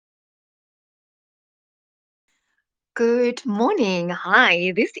Good morning.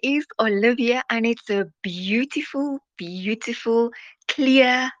 Hi, this is Olivia, and it's a beautiful, beautiful,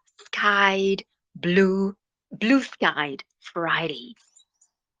 clear skied, blue skied Friday.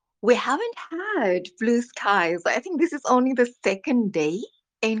 We haven't had blue skies. I think this is only the second day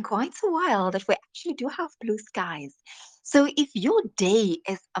in quite a while that we actually do have blue skies. So if your day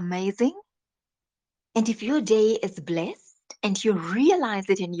is amazing and if your day is blessed and you realize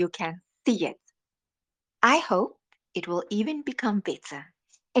it and you can see it, I hope it will even become better.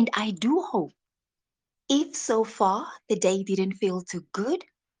 And I do hope, if so far the day didn't feel too good,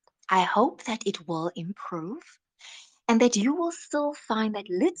 I hope that it will improve and that you will still find that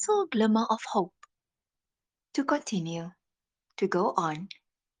little glimmer of hope to continue, to go on,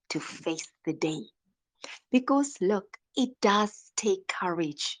 to face the day. Because look, it does take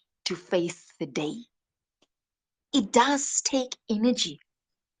courage to face the day. It does take energy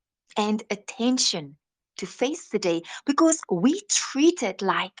and attention to face the day because we treat it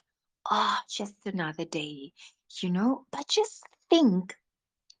like, just another day, But just think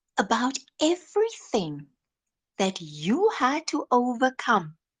about everything that you had to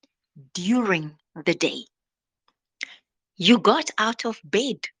overcome during the day. You got out of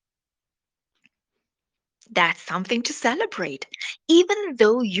bed. That's something to celebrate. Even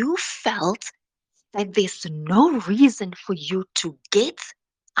though you felt that there's no reason for you to get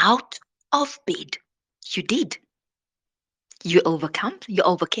out of bed, you did. You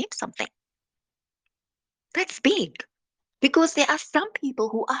overcame something. That's big because there are some people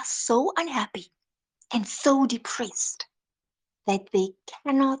who are so unhappy and so depressed that they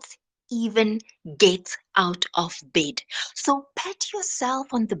cannot even get out of bed. So pat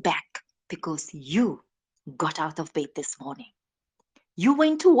yourself on the back because you got out of bed this morning. You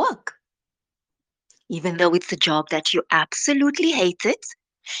went to work, even though it's a job that you absolutely hated,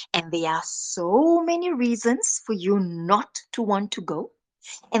 and there are so many reasons for you not to want to go,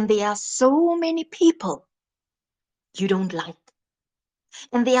 and there are so many people you don't like.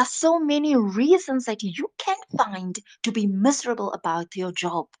 And there are so many reasons that you can find to be miserable about your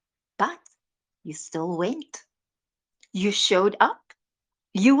job. But you still went. You showed up.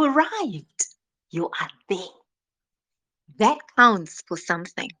 You arrived. You are there. That counts for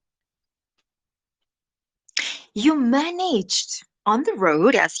something. You managed on the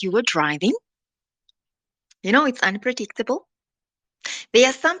road as you were driving. It's unpredictable. There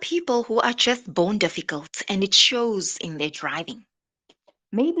are some people who are just born difficult and it shows in their driving.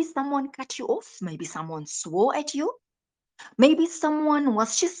 Maybe someone cut you off. Maybe someone swore at you. Maybe someone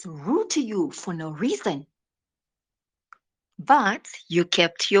was just rude to you for no reason, but you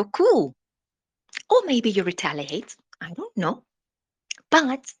kept your cool. Or maybe you retaliate. I don't know.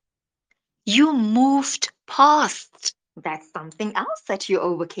 But you moved past. That's something else that you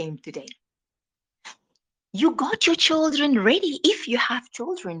overcame today. You got your children ready if you have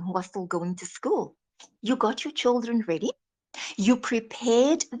children who are still going to school. You got your children ready. You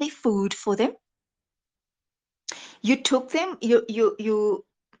prepared the food for them. You took them, you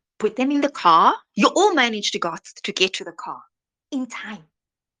put them in the car. You all managed to get to the car in time,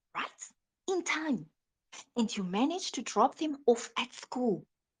 right? In time. And you managed to drop them off at school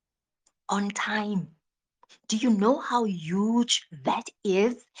on time. Do you know how huge that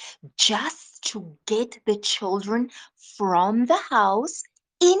is? Just to get the children from the house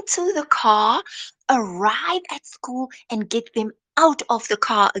into the car, arrive at school, and get them out of the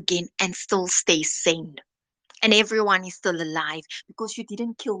car again and still stay sane. And everyone is still alive because you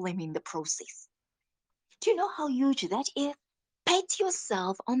didn't kill them in the process. Do you know how huge that is? Pat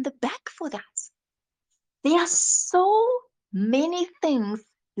yourself on the back for that. There are so many things,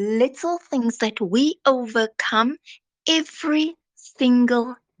 little things that we overcome every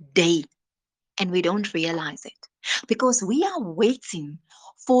single day, and we don't realize it because we are waiting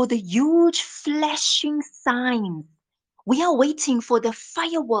for the huge flashing signs. We are waiting for the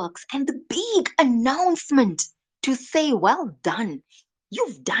fireworks and the big announcement to say, well done,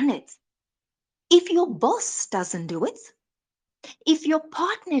 you've done it. If your boss doesn't do it, if your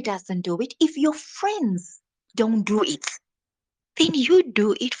partner doesn't do it, if your friends don't do it, then you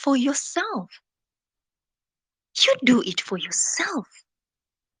do it for yourself. You do it for yourself.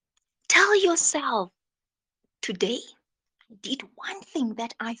 Tell yourself, today I did one thing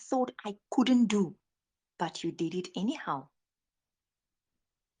that I thought I couldn't do, but you did it anyhow.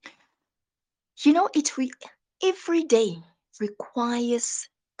 Every day requires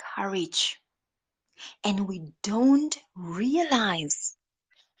courage, and we don't realize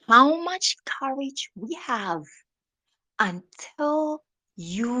how much courage we have until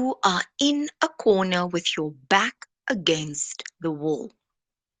you are in a corner with your back against the wall.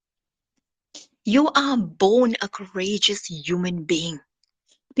 You are born a courageous human being.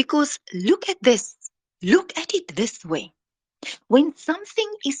 Because look at this. Look at it this way. When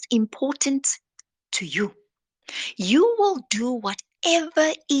something is important to you, you will do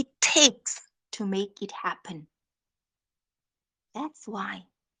whatever it takes to make it happen. That's why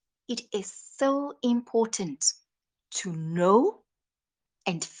it is so important to know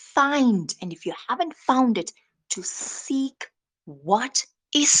and find, and if you haven't found it, to seek what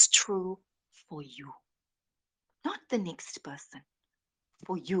is true for you, not the next person,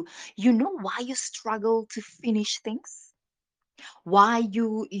 for you. You know why you struggle to finish things? Why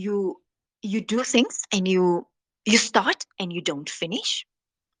you do things and you start and you don't finish?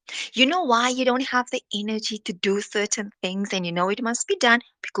 You know why you don't have the energy to do certain things and you know it must be done?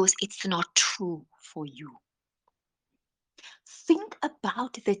 Because it's not true for you. Think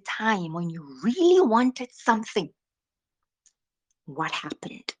about the time when you really wanted something. What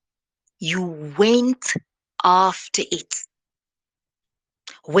happened? You went after it.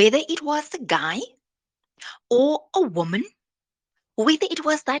 Whether it was a guy or a woman, whether it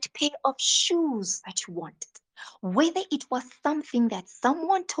was that pair of shoes that you wanted, whether it was something that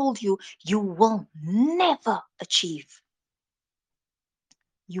someone told you you will never achieve,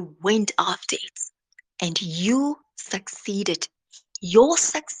 you went after it and you succeeded. Your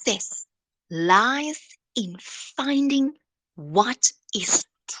success lies in finding what is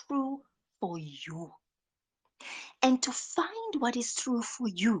true for you. And to find what is true for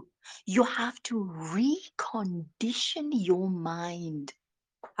you, you have to recondition your mind.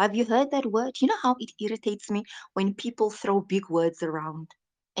 Have you heard that word? You know how it irritates me when people throw big words around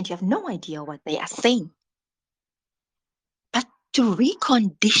and you have no idea what they are saying. But to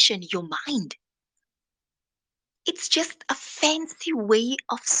recondition your mind, it's just a fancy way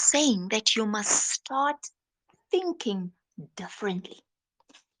of saying that you must start thinking differently.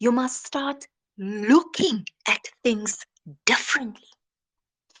 You must start looking at things differently.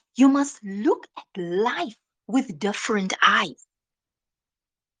 You must look at life with different eyes.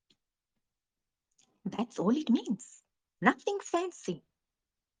 That's all it means. Nothing fancy.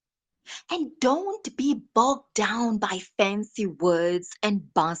 And don't be bogged down by fancy words and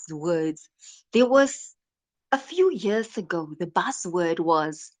buzzwords. There was a few years ago, the buzzword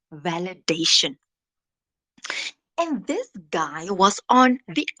was validation. And this guy was on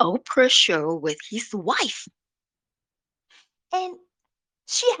the Oprah show with his wife. And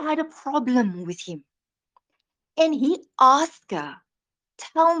she had a problem with him. And he asked her,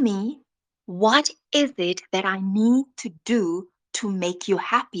 tell me, what is it that I need to do to make you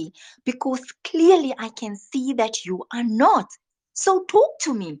happy? Because clearly I can see that you are not. So talk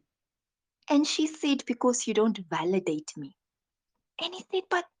to me. And she said, because you don't validate me. And he said,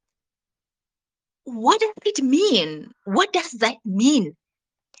 but what does it mean? What does that mean?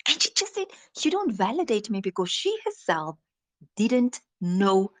 And she just said, you don't validate me because she herself didn't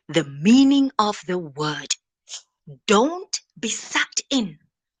know the meaning of the word. Don't be sucked in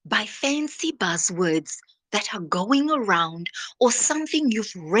by fancy buzzwords that are going around or something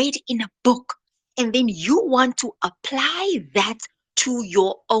you've read in a book, and then you want to apply that to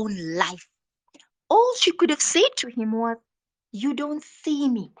your own life. All she could have said to him was, you don't see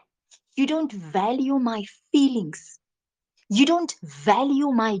me. You don't value my feelings. You don't value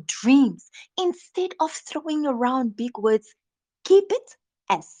my dreams. Instead of throwing around big words, keep it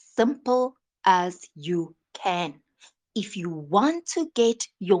as simple as you can if you want to get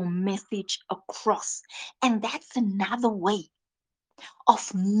your message across. And that's another way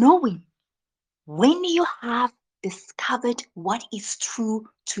of knowing when you have discovered what is true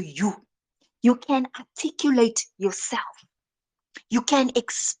to you. You can articulate yourself, you can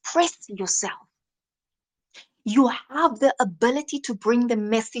express yourself. You have the ability to bring the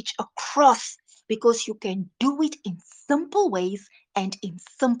message across because you can do it in simple ways and in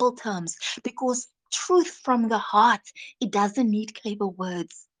simple terms. Because truth from the heart, it doesn't need clever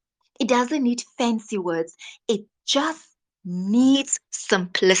words, it doesn't need fancy words, it just needs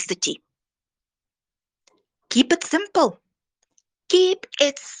simplicity. Keep it simple. Keep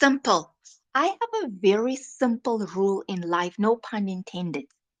it simple. I have a very simple rule in life, no pun intended.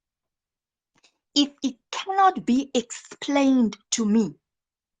 If it cannot be explained to me,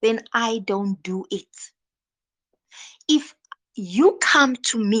 then I don't do it. If you come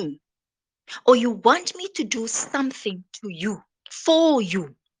to me or you want me to do something to you, for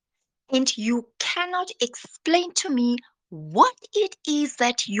you, and you cannot explain to me what it is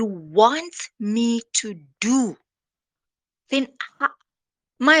that you want me to do, then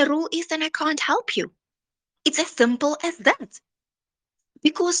my rule is that I can't help you. It's as simple as that.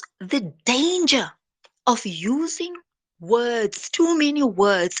 Because the danger of using Words, too many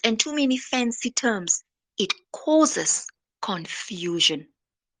words, and too many fancy terms. It causes confusion.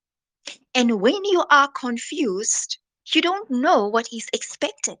 And when you are confused, you don't know what is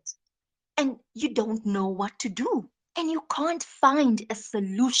expected and you don't know what to do and you can't find a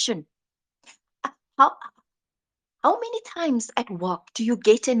solution. Uh, How, how many times at work do you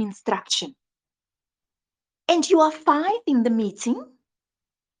get an instruction and you are five in the meeting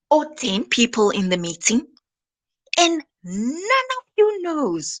or 10 people in the meeting and none of you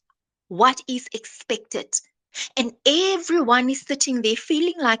knows what is expected? And everyone is sitting there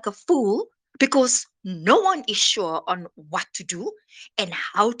feeling like a fool because no one is sure on what to do and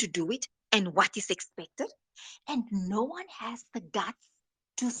how to do it and what is expected. And no one has the guts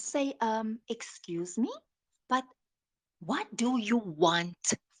to say, excuse me, but what do you want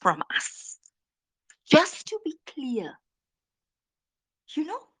from us? Just to be clear, you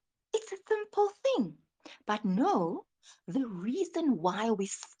know, it's a simple thing. But no, the reason why we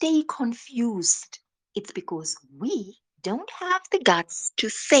stay confused, it's because we don't have the guts to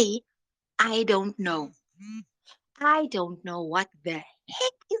say, I don't know. I don't know what the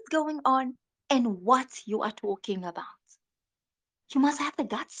heck is going on and what you are talking about. You must have the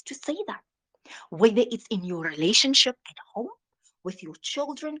guts to say that, whether it's in your relationship at home, with your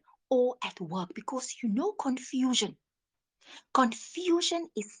children, or at work, because you know confusion. Confusion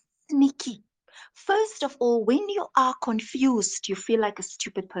is sneaky. First of all, when you are confused, you feel like a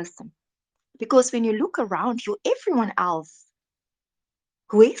stupid person. Because when you look around you, everyone else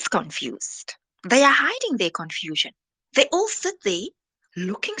who is confused, they are hiding their confusion. They all sit there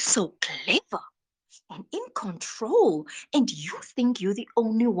looking so clever and in control, and you think you're the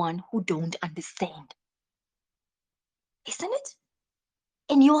only one who don't understand, isn't it?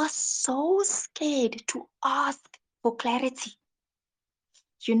 And you are so scared to ask for clarity.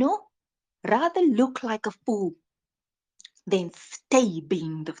 You know, rather look like a fool than staying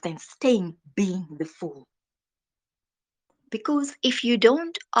being the fool. Because if you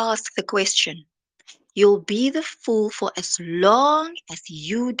don't ask the question, you'll be the fool for as long as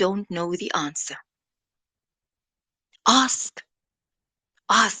you don't know the answer. Ask,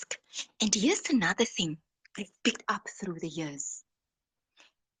 ask. And here's another thing I've picked up through the years.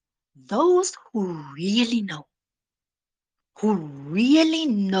 Those who really know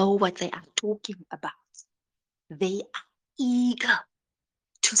what they are talking about, they are eager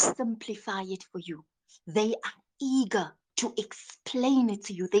to simplify it for you. They are eager to explain it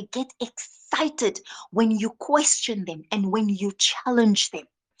to you. They get excited when you question them and when you challenge them.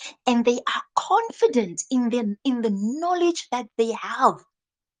 And they are confident in the knowledge that they have.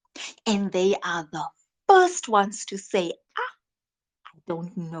 And they are the first ones to say, I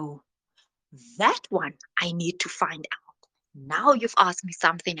don't know. That one I need to find out. Now you've asked me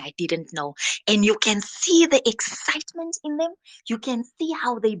something I didn't know. And you can see the excitement in them. You can see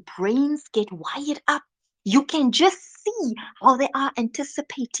how their brains get wired up. You can just see how they are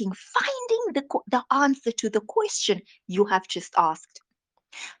anticipating finding the answer to the question you have just asked.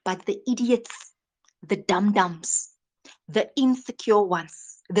 But the idiots, the dum dums, the insecure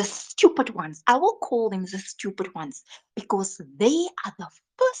ones, the stupid ones. I will call them the stupid ones because they are the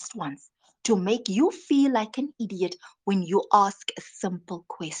first ones to make you feel like an idiot when you ask a simple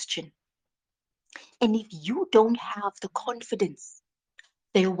question. And if you don't have the confidence,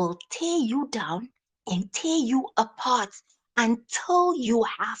 they will tear you down and tear you apart until you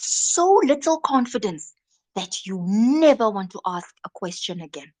have so little confidence that you never want to ask a question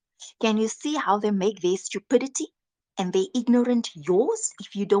again. Can you see how they make their stupidity and their ignorant yours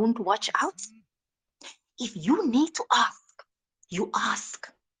if you don't watch out? If you need to ask, you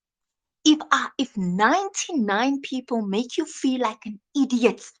ask. If 99 people make you feel like an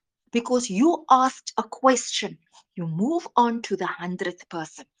idiot because you asked a question, you move on to the 100th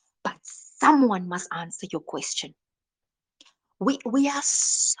person. But someone must answer your question. We are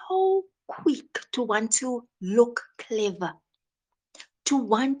so quick to want to look clever, to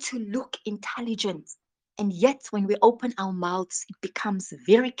want to look intelligent. And yet, when we open our mouths, it becomes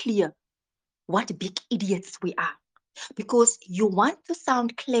very clear what big idiots we are. Because you want to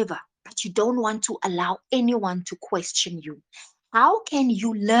sound clever, but you don't want to allow anyone to question you. How can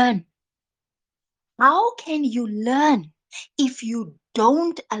you learn? How can you learn if you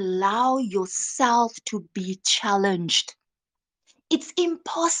don't allow yourself to be challenged? It's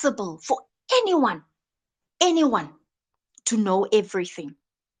impossible for anyone to know everything.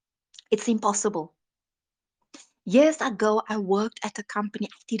 It's impossible. Years ago, I worked at a company.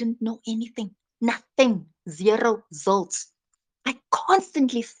 I didn't know anything, nothing, zero results. I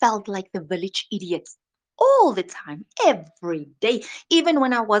constantly felt like the village idiot. all the time, every day. Even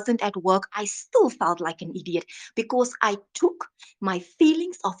when I wasn't at work, I still felt like an idiot because I took my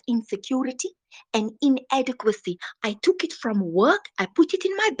feelings of insecurity and inadequacy. I took it from work, I put it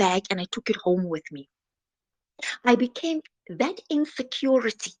in my bag, and I took it home with me. I became that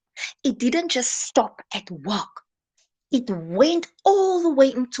insecurity. It didn't just stop at work. It went all the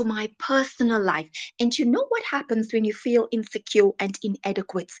way into my personal life. And you know what happens when you feel insecure and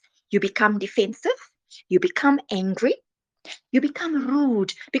inadequate? You become defensive, you become angry, you become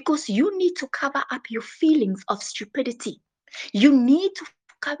rude because you need to cover up your feelings of stupidity. You need to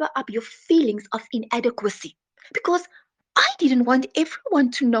cover up your feelings of inadequacy because I didn't want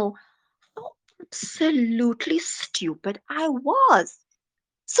everyone to know how absolutely stupid I was.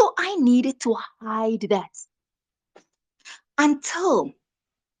 So I needed to hide that until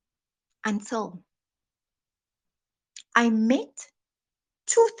until I met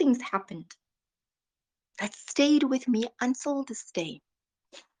two things happened that stayed with me until this day.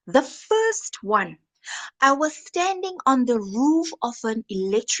 The first one, I was standing on the roof of an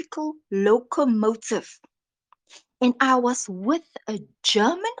electrical locomotive and I was with a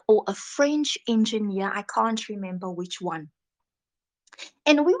German or a French engineer, I can't remember which one.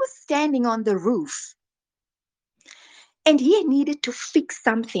 And we were standing on the roof and he needed to fix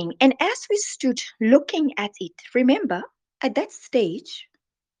something. And as we stood looking at it, remember, at that stage,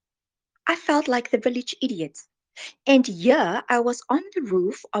 I felt like the village idiot. And here I was on the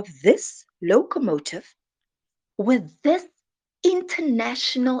roof of this locomotive with this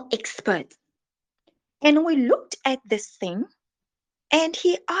international expert. And we looked at this thing and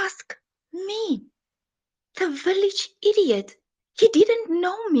he asked me, the village idiot, he didn't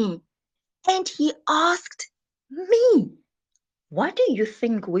know me. And he asked me, what do you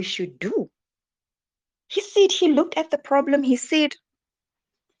think we should do? He said, he looked at the problem. He said,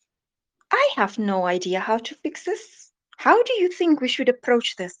 I have no idea how to fix this. How do you think we should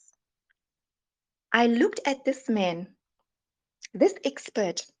approach this? I looked at this man, this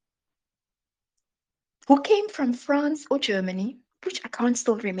expert, who came from France or Germany, which I can't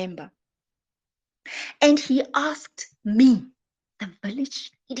still remember. And he asked me, the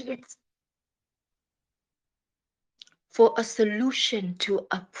village idiot, for a solution to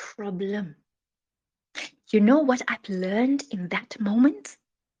a problem. You know what I've learned in that moment?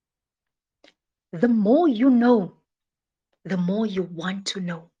 The more you know, the more you want to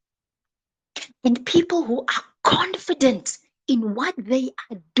know. And people who are confident in what they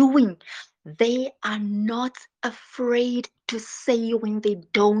are doing, they are not afraid to say when they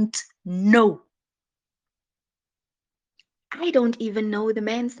don't know. I don't even know the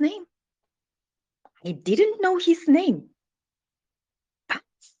man's name. I didn't know his name, but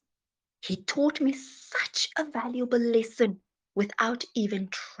he taught me such a valuable lesson without even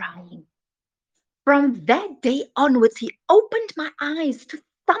trying. From that day onwards, he opened my eyes to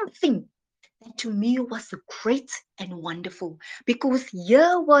something that to me was great and wonderful because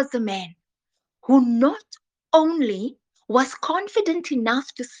here was a man who not only was confident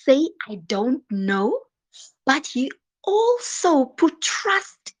enough to say, I don't know, but he also put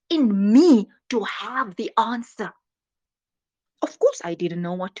trust in me to have the answer. Of course, I didn't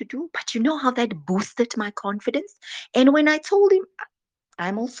know what to do, but you know how that boosted my confidence? And when I told him,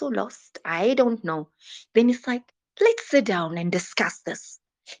 I'm also lost, I don't know, then it's like, let's sit down and discuss this.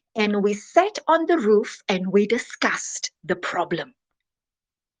 And we sat on the roof and we discussed the problem.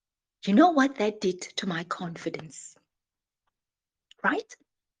 You know what that did to my confidence, right?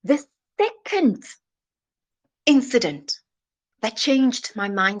 The second incident that changed my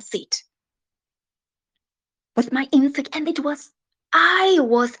mindset with my insecure, and it was I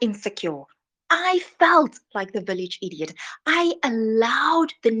was insecure. I felt like the village idiot. I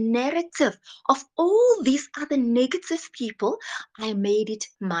allowed the narrative of all these other negative people, I made it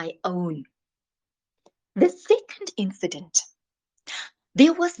my own. The second incident,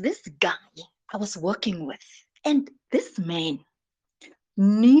 there was this guy I was working with, and this man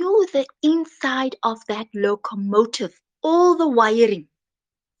knew the inside of that locomotive, all the wiring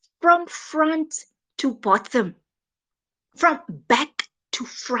from front to bottom, from back to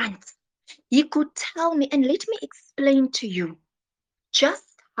front. He could tell me, and let me explain to you just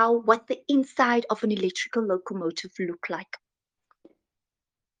how what the inside of an electrical locomotive look like.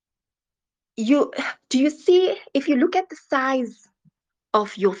 You do you see if you look at the size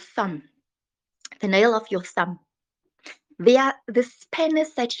of your thumb, the nail of your thumb, they are the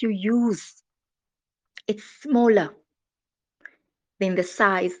spanners that you use. It's smaller than the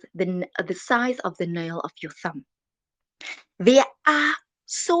size of the nail of your thumb. There are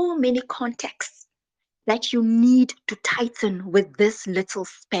so many contacts that you need to tighten with this little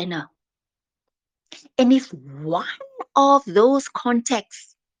spanner. And if one of those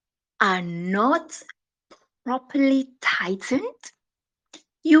contacts are not properly tightened,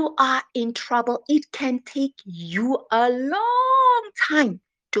 you are in trouble. It can take you a long time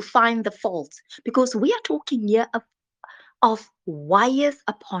to find the fault because we are talking here of wires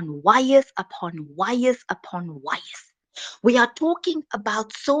upon wires upon wires upon wires. We are talking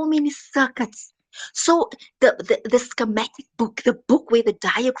about so many circuits. So the schematic book, the book where the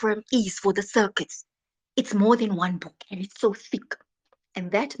diagram is for the circuits, it's more than one book and it's so thick.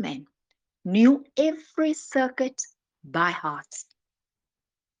 And that man knew every circuit by heart.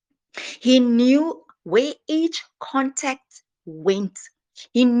 He knew where each contact went.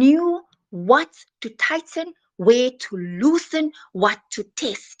 He knew what to tighten, where to loosen, what to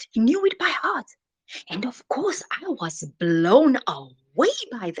test. He knew it by heart. And of course, I was blown away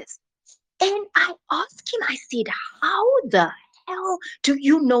by this. And I asked him, I said, how the hell do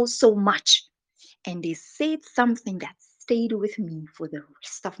you know so much? And he said something that stayed with me for the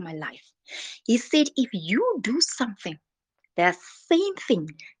rest of my life. He said, if you do something, the same thing,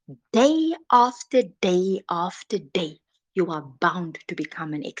 day after day after day, you are bound to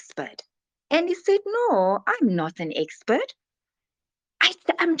become an expert. And he said, no, I'm not an expert.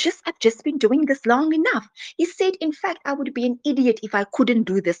 I've just been doing this long enough. He said, in fact, I would be an idiot if I couldn't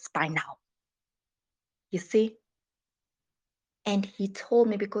do this by now. You see? And he told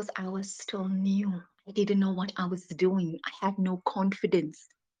me because I was still new. I didn't know what I was doing. I had no confidence.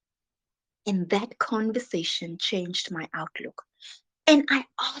 And that conversation changed my outlook. And I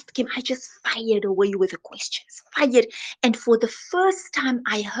asked him, I just fired away with the questions, fired. And for the first time,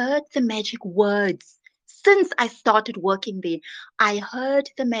 I heard the magic words. Since I started working there, I heard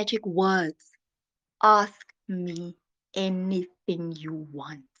the magic words. Ask me anything you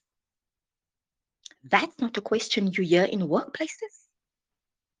want. That's not a question you hear in workplaces.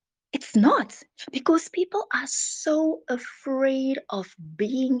 It's not, because people are so afraid of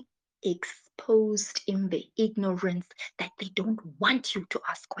being exposed in their ignorance that they don't want you to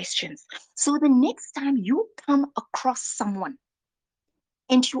ask questions. So the next time you come across someone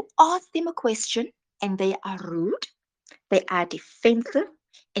and you ask them a question and they are rude, they are defensive,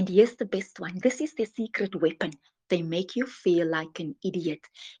 and here's the best one, this is their secret weapon. They make you feel like an idiot.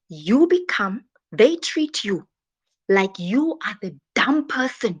 They treat you like you are the dumb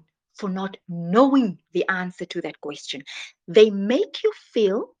person for not knowing the answer to that question. They make you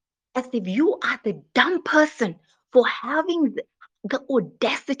feel as if you are the dumb person for having the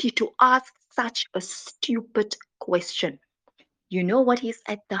audacity to ask such a stupid question. You know what is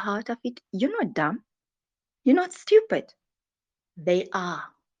at the heart of it? You're not dumb. You're not stupid. They are.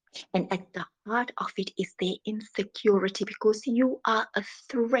 And at the heart of it is their insecurity because you are a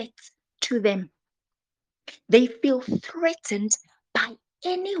threat to them. They feel threatened by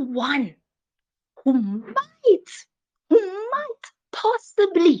anyone who might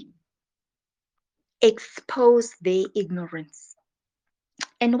possibly expose their ignorance.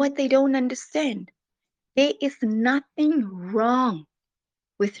 And what they don't understand, there is nothing wrong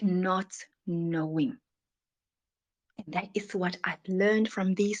with not knowing. And that is what I've learned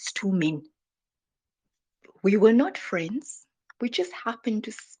from these two men. We were not friends. We just happened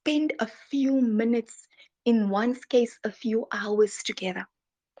to spend a few minutes, in one's case, a few hours together.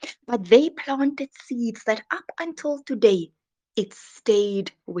 But they planted seeds that up until today, it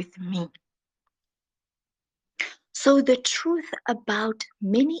stayed with me. So the truth about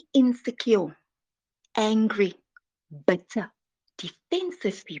many insecure, angry, bitter,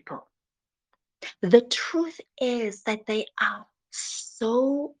 defensive people, the truth is that they are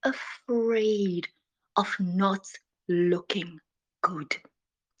so afraid of not looking good.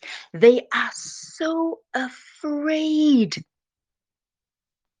 They are so afraid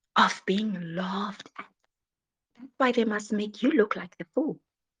of being laughed at. That's why they must make you look like the fool.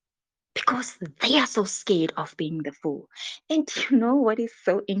 Because they are so scared of being the fool. And you know what is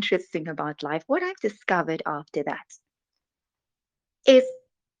so interesting about life? What I've discovered after that is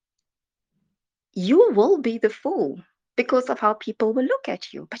you will be the fool because of how people will look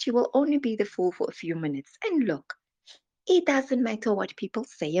at you, but you will only be the fool for a few minutes. And look, it doesn't matter what people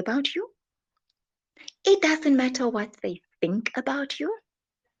say about you, it doesn't matter what they think about you,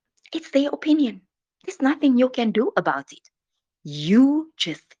 it's their opinion. There's nothing you can do about it. You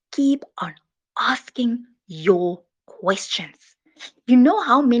just keep on asking your questions. You know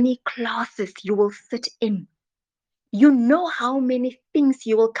how many classes you will sit in. You know how many things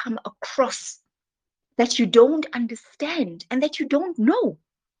you will come across that you don't understand and that you don't know.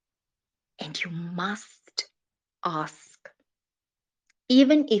 And you must ask.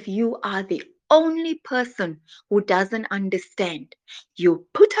 Even if you are the only person who doesn't understand. You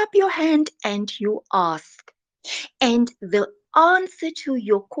put up your hand and you ask. And the answer to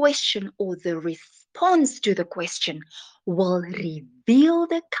your question or the response to the question will reveal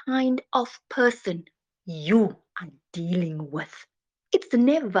the kind of person you are dealing with. It's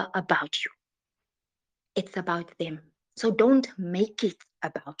never about you, it's about them. So don't make it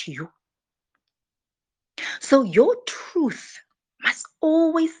about you. So your truth must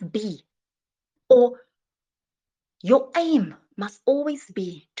always be, or your aim must always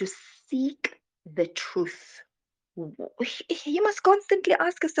be to seek the truth. You must constantly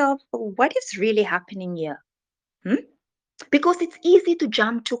ask yourself, what is really happening here? Hmm? Because it's easy to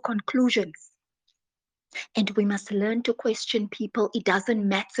jump to conclusions. And we must learn to question people. It doesn't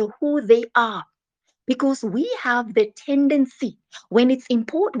matter who they are. Because we have the tendency when it's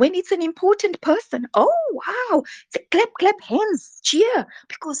an important person, oh wow, clap, clap hands, cheer,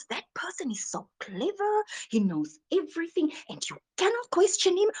 because that person is so clever, he knows everything, and you cannot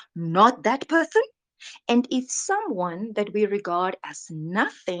question him, not that person. And if someone that we regard as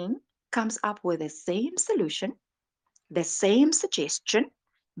nothing comes up with the same solution, the same suggestion,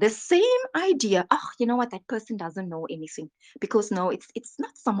 the same idea, oh, you know what, that person doesn't know anything, because no, it's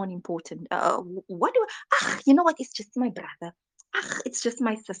not someone important. What do you know what, it's just my brother. It's just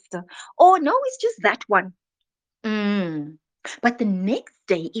my sister. Oh no, it's just that one. Mm. But the next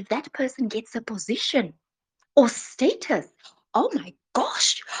day, if that person gets a position or status, oh my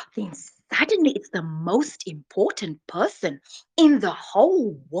gosh, then suddenly it's the most important person in the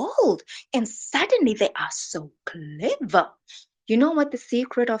whole world. And suddenly they are so clever. You know what the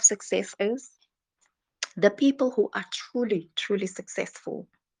secret of success is? The people who are truly, truly successful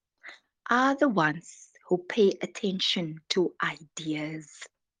are the ones who pay attention to ideas.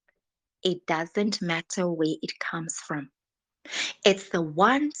 It doesn't matter where it comes from. It's the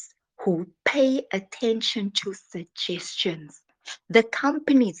ones who pay attention to suggestions. The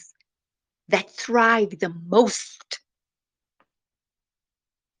companies that thrive the most,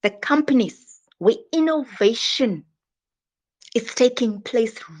 the companies where innovation is taking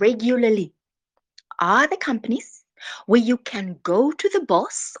place regularly, are the companies where you can go to the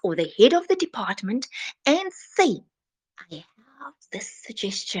boss or the head of the department and say, I have this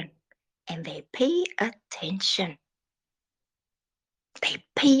suggestion, and they pay attention. They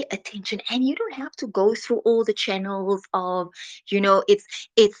pay attention, and you don't have to go through all the channels of,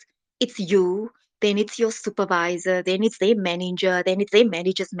 it's it's you, then it's your supervisor, then it's their manager, then it's their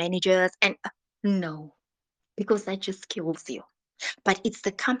managers, and no, because that just kills you. But it's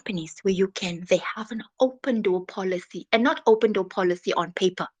the companies where they have an open door policy, and not open door policy on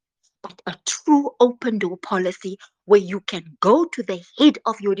paper, but a true open door policy where you can go to the head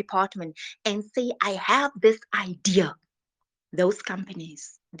of your department and say, I have this idea. Those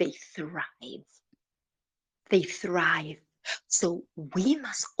companies, they thrive. They thrive. So we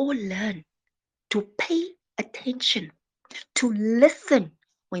must all learn to pay attention, to listen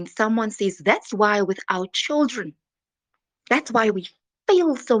when someone says, that's why with our children, that's why we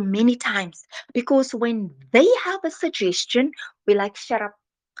fail so many times. Because when they have a suggestion, we're like, shut up,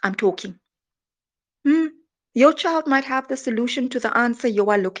 I'm talking. Hmm. Your child might have the solution to the answer you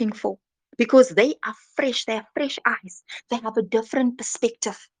are looking for, because they are fresh, they have fresh eyes, they have a different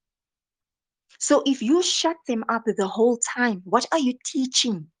perspective. So if you shut them up the whole time, what are you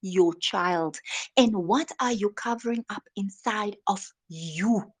teaching your child? And what are you covering up inside of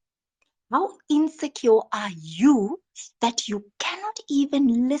you? How insecure are you that you cannot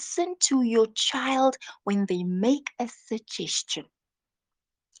even listen to your child when they make a suggestion?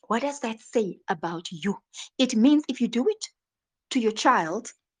 What does that say about you? It means if you do it to your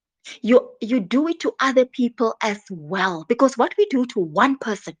child, you do it to other people as well. Because what we do to one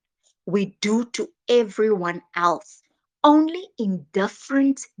person, we do to everyone else, only in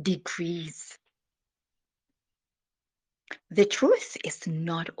different degrees. The truth is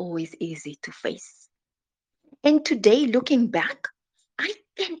not always easy to face. And today, looking back, I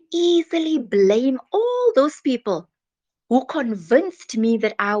can easily blame all those people who convinced me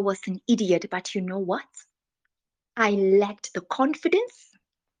that I was an idiot. But you know what? I lacked the confidence,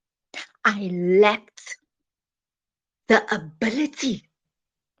 I lacked the ability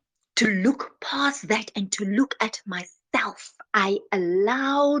to look past that and to look at myself. I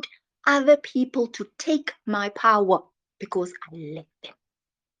allowed other people to take my power because I let them.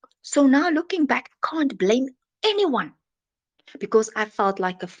 So now looking back, I can't blame anyone because I felt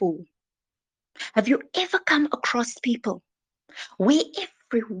like a fool. Have you ever come across people where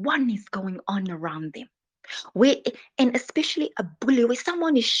everyone is going on around them? Where, and especially a bully, where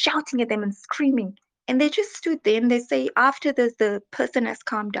someone is shouting at them and screaming, And they just stood there and they say, after the person has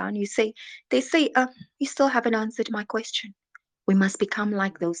calmed down, they say, you still haven't answered my question. We must become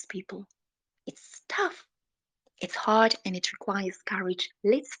like those people. It's tough. It's hard and it requires courage.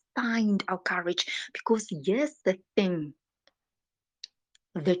 Let's find our courage because here's the thing,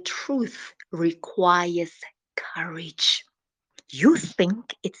 the truth requires courage. You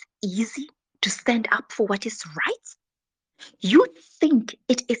think it's easy to stand up for what is right? You think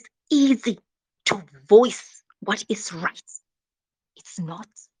it is easy to voice what is right? It's not.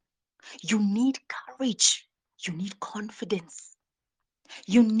 You need courage. You need confidence.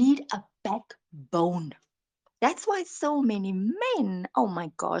 You need a backbone. That's why so many men, oh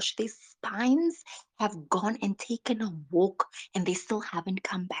my gosh, their spines have gone and taken a walk and they still haven't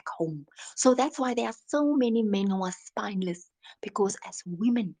come back home. So that's why there are so many men who are spineless because as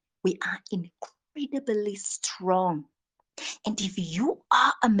women, we are incredibly strong. And if you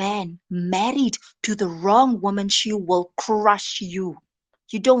are a man married to the wrong woman, she will crush you.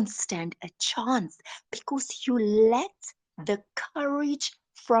 You don't stand a chance because you lacked the courage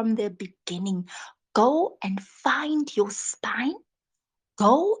from the beginning. Go and find your spine,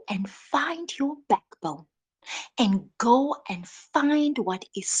 go and find your backbone, and go and find what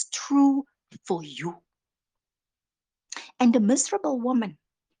is true for you. And a miserable woman,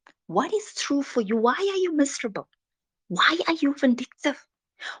 what is true for you? Why are you miserable? Why are you vindictive?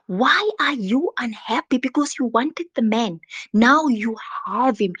 Why are you unhappy? Because you wanted the man. Now you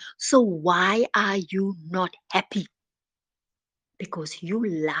have him. So why are you not happy? Because you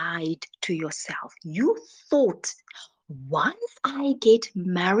lied to yourself. You thought once I get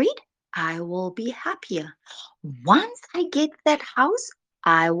married, I will be happier. Once I get that house,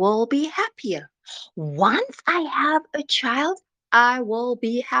 I will be happier. Once I have a child, I will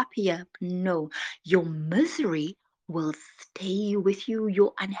be happier. No, your misery will stay with you.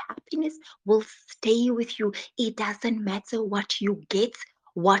 Your unhappiness will stay with you. It doesn't matter what you get,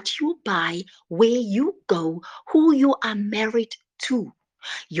 what you buy, where you go, who you are married to.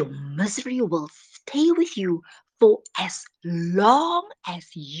 Your misery will stay with you for as long as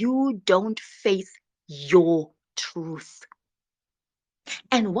you don't face your truth.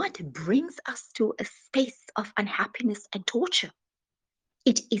 And what brings us to a space of unhappiness and torture?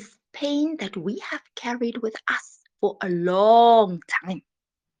 It is pain that we have carried with us for a long time.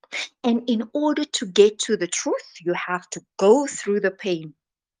 And in order to get to the truth, you have to go through the pain.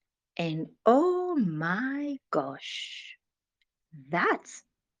 And oh my gosh, that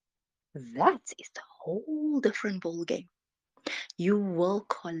that is a whole different ballgame. You will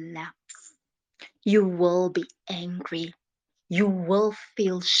collapse. You will be angry. You will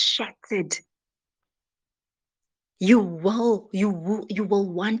feel shattered. You will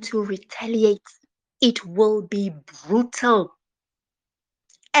want to retaliate. It will be brutal.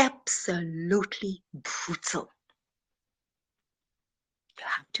 Absolutely brutal. You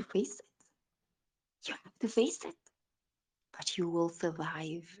have to face it. You have to face it. But you will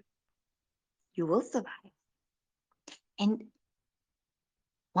survive. You will survive. And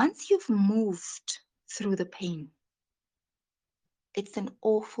once you've moved through the pain, it's an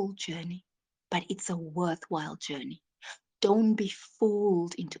awful journey, but it's a worthwhile journey. Don't be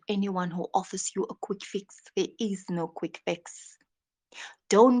fooled into anyone who offers you a quick fix. There is no quick fix.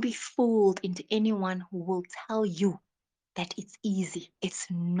 Don't be fooled into anyone who will tell you that it's easy. It's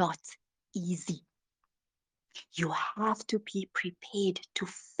not easy. You have to be prepared to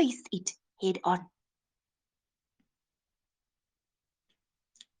face it head on.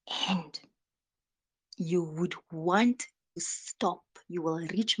 And you would want to stop. You will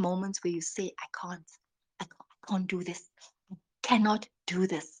reach moments where you say, I can't do this. I cannot do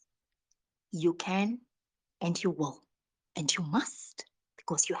this. You can and you will. And you must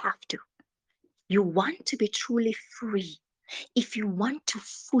because you have to. You want to be truly free. If you want to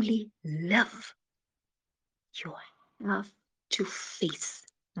fully live, you have to face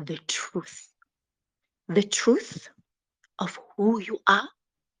the truth. The truth of who you are,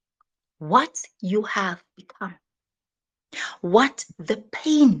 what you have become, what the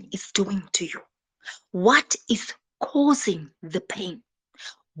pain is doing to you, what is causing the pain.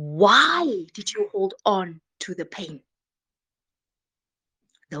 Why did you hold on to the pain?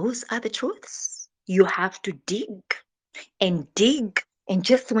 Those are the truths. You have to dig and dig. And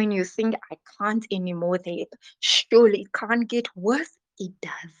just when you think, I can't anymore, surely it can't get worse, it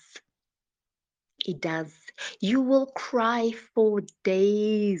does. It does. You will cry for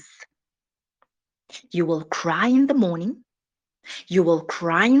days. You will cry in the morning. You will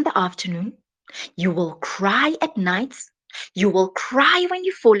cry in the afternoon. You will cry at night. You will cry when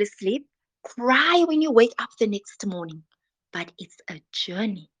you fall asleep. Cry when you wake up the next morning. But it's a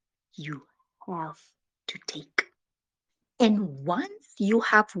journey you have to take. And once you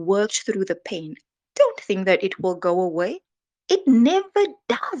have worked through the pain, don't think that it will go away. It never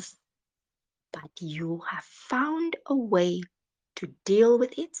does. But you have found a way to deal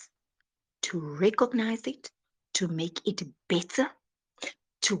with it, to recognize it, to make it better,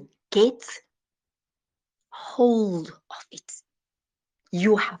 to get hold of it.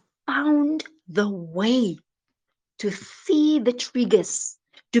 You have found the way to see the triggers,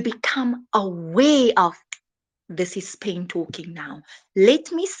 to become aware of this is pain talking now.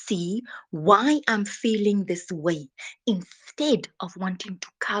 Let me see why I'm feeling this way instead of wanting to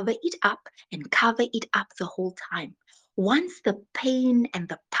cover it up and cover it up the whole time. Once the pain and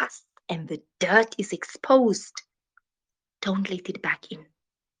the pus and the dirt is exposed, don't let it back in,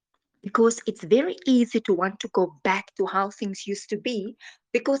 because it's very easy to want to go back to how things used to be,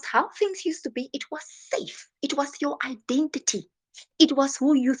 because how things used to be, it was safe, it was your identity, it was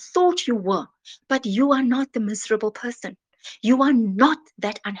who you thought you were. But you are not the miserable person, you are not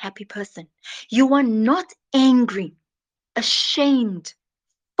that unhappy person, you are not angry, ashamed,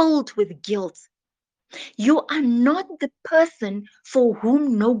 filled with guilt. You are not the person for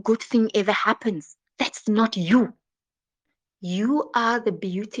whom no good thing ever happens. That's not you. You are the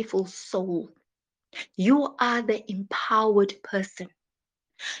beautiful soul. You are the empowered person.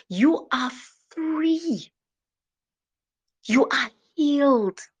 You are free. You are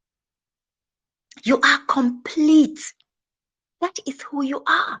healed. You are complete. That is who you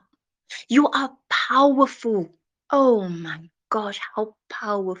are. You are powerful. Oh my gosh, how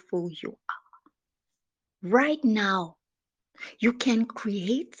powerful you are. Right now, you can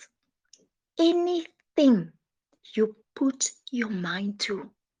create anything you put your mind to.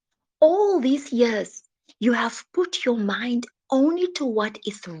 All these years, you have put your mind only to what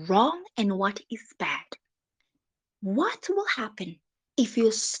is wrong and what is bad. What will happen if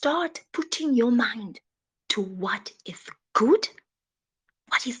you start putting your mind to what is good,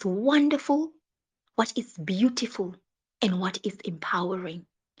 what is wonderful, what is beautiful, and what is empowering?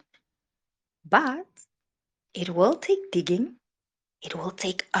 But it will take digging, it will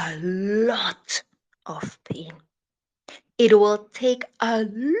take a lot of pain, it will take a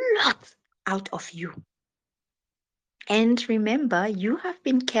lot out of you. And remember, you have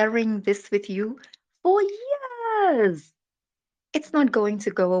been carrying this with you for years. It's not going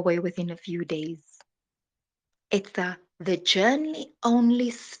to go away within a few days. The journey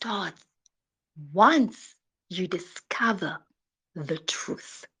only starts once you discover the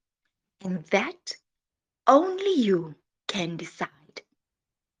truth. And that only you can decide.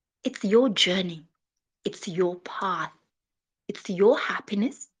 It's your journey, it's your path, it's your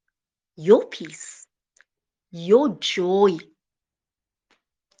happiness, your peace, your joy,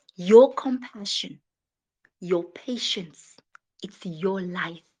 your compassion, your patience. It's your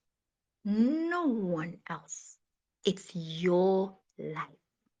life. No one else. It's your life.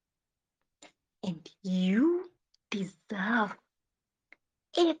 And you deserve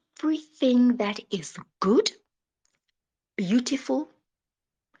everything that is good, beautiful,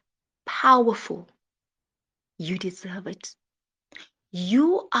 powerful. You deserve it.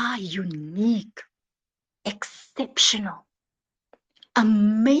 You are unique, exceptional,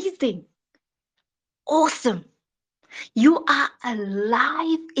 amazing, awesome. You are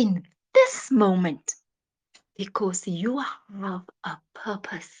alive in this moment because you have a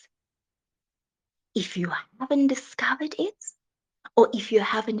purpose. If you haven't discovered it, or if you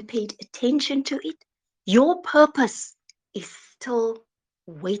haven't paid attention to it, your purpose is still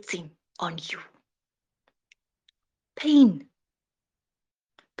waiting on you. Pain,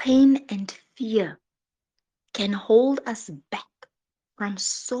 pain and fear can hold us back from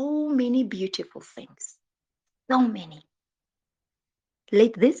so many beautiful things. So many.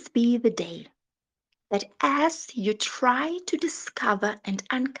 Let this be the day that as you try to discover and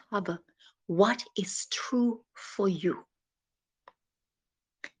uncover what is true for you,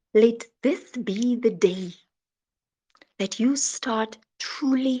 let this be the day that you start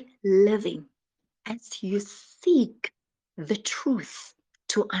truly living as you seek the truth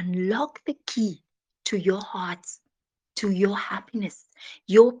to unlock the key to your heart, to your happiness,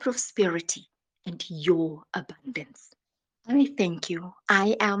 your prosperity, and your abundance. I thank you.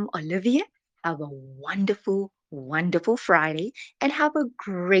 I am Olivia. Have a wonderful, wonderful Friday and have a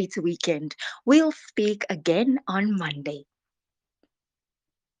great weekend. We'll speak again on Monday.